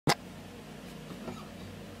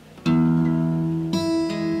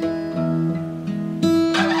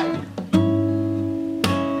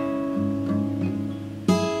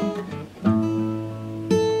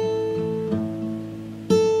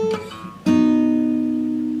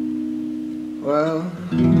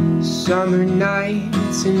Summer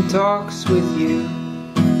nights and talks with you,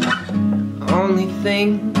 only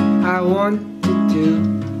thing I want to do.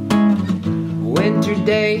 Winter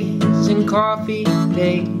days and coffee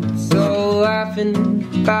dates, so laughing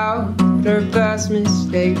about our past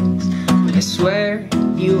mistakes. I swear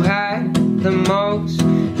you had the most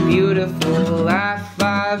beautiful laugh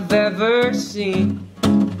I've ever seen.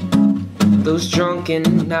 Those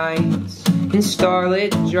drunken nights and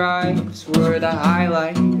starlit drives were the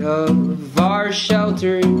highlight of our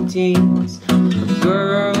sheltered teens. A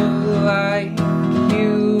girl like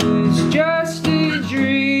you is just a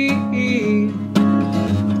dream,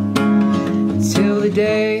 till the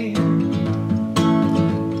day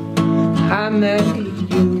I met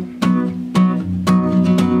you.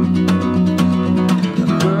 A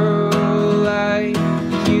girl like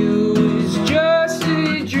you is just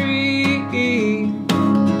a dream,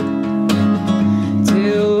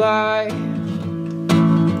 till I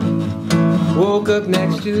woke up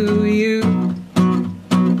next to you.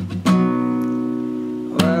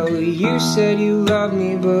 Well, you said you loved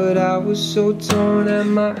me, but I was so torn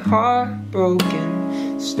and my heart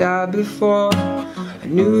broken. Stopped before I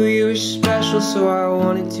knew you were special, so I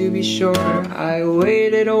wanted to be sure. I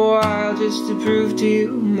waited a while just to prove to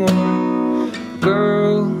you more.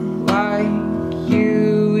 Girl like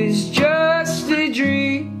you is just a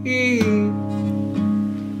dream,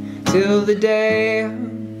 till the day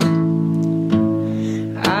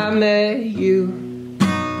I met you.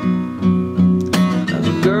 A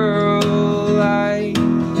girl like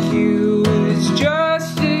you is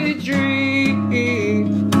just a dream,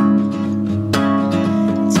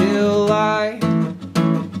 till I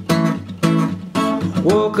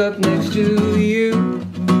woke up next to you.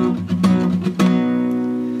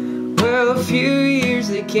 Well, a few years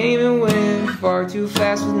they came and went, far too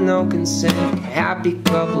fast with no consent. Happy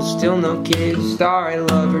couple, still no kids, starry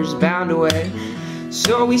lovers bound away.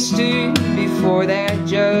 So we stood before that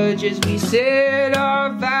judge as we said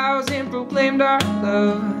our vows and proclaimed our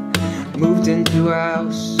love. Moved into a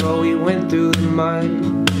house, so we went through the mud,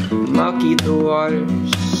 mucky the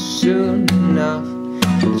waters soon enough.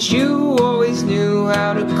 But you always knew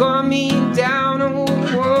how to calm me down. A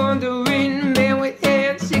wandering man with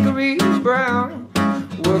hands hickory brown,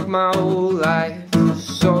 worked my whole life,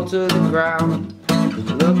 soul to the ground,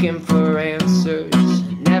 looking for answers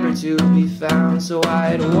never to be found. So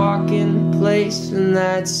I'd walk in place in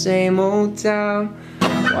that same old town,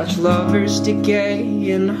 watch lovers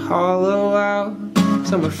decay and hollow out.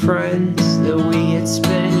 Some were friends that we had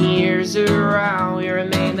spent years around. We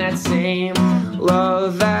remain that same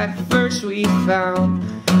love at first we found.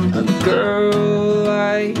 A girl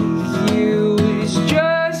like you is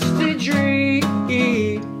just a dream,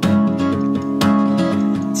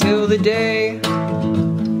 till the day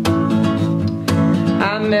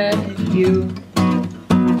I met you.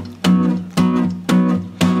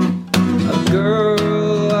 A girl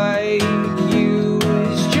like you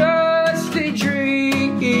is just a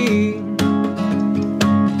dream,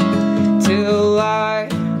 till I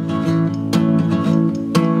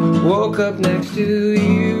woke up next to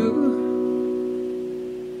you.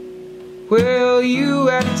 Well, you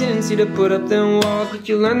had a tendency to put up them walls, but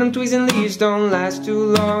you learned them twigs and leaves don't last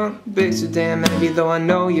too long. Big so damn heavy, though I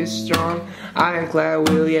know you're strong. Ironclad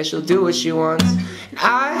will, yeah, she'll do what she wants. And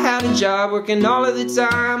I had a job working all of the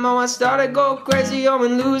time. Oh, I started to go crazy, oh,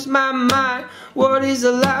 and lose my mind. What is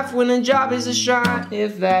a life when a job is a shrine?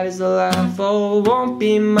 If that is a life, oh, it won't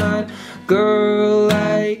be mine. Girl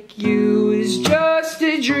like you is just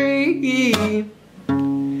a dream,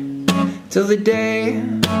 till the day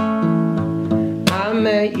I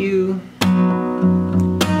met you.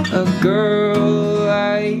 A girl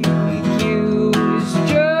like you is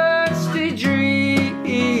just a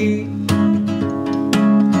dream,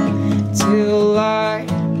 till I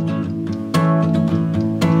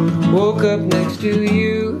woke up next to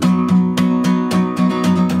you.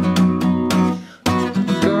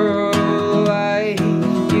 Girl like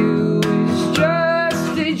you is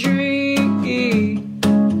just a dream,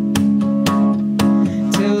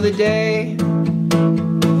 till the day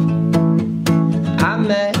I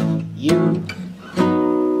met you.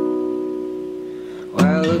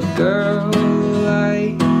 Well, a girl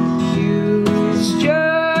like you is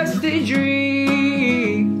just a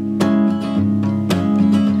dream,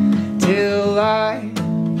 till I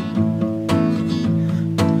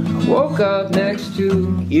woke up next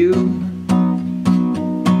to you.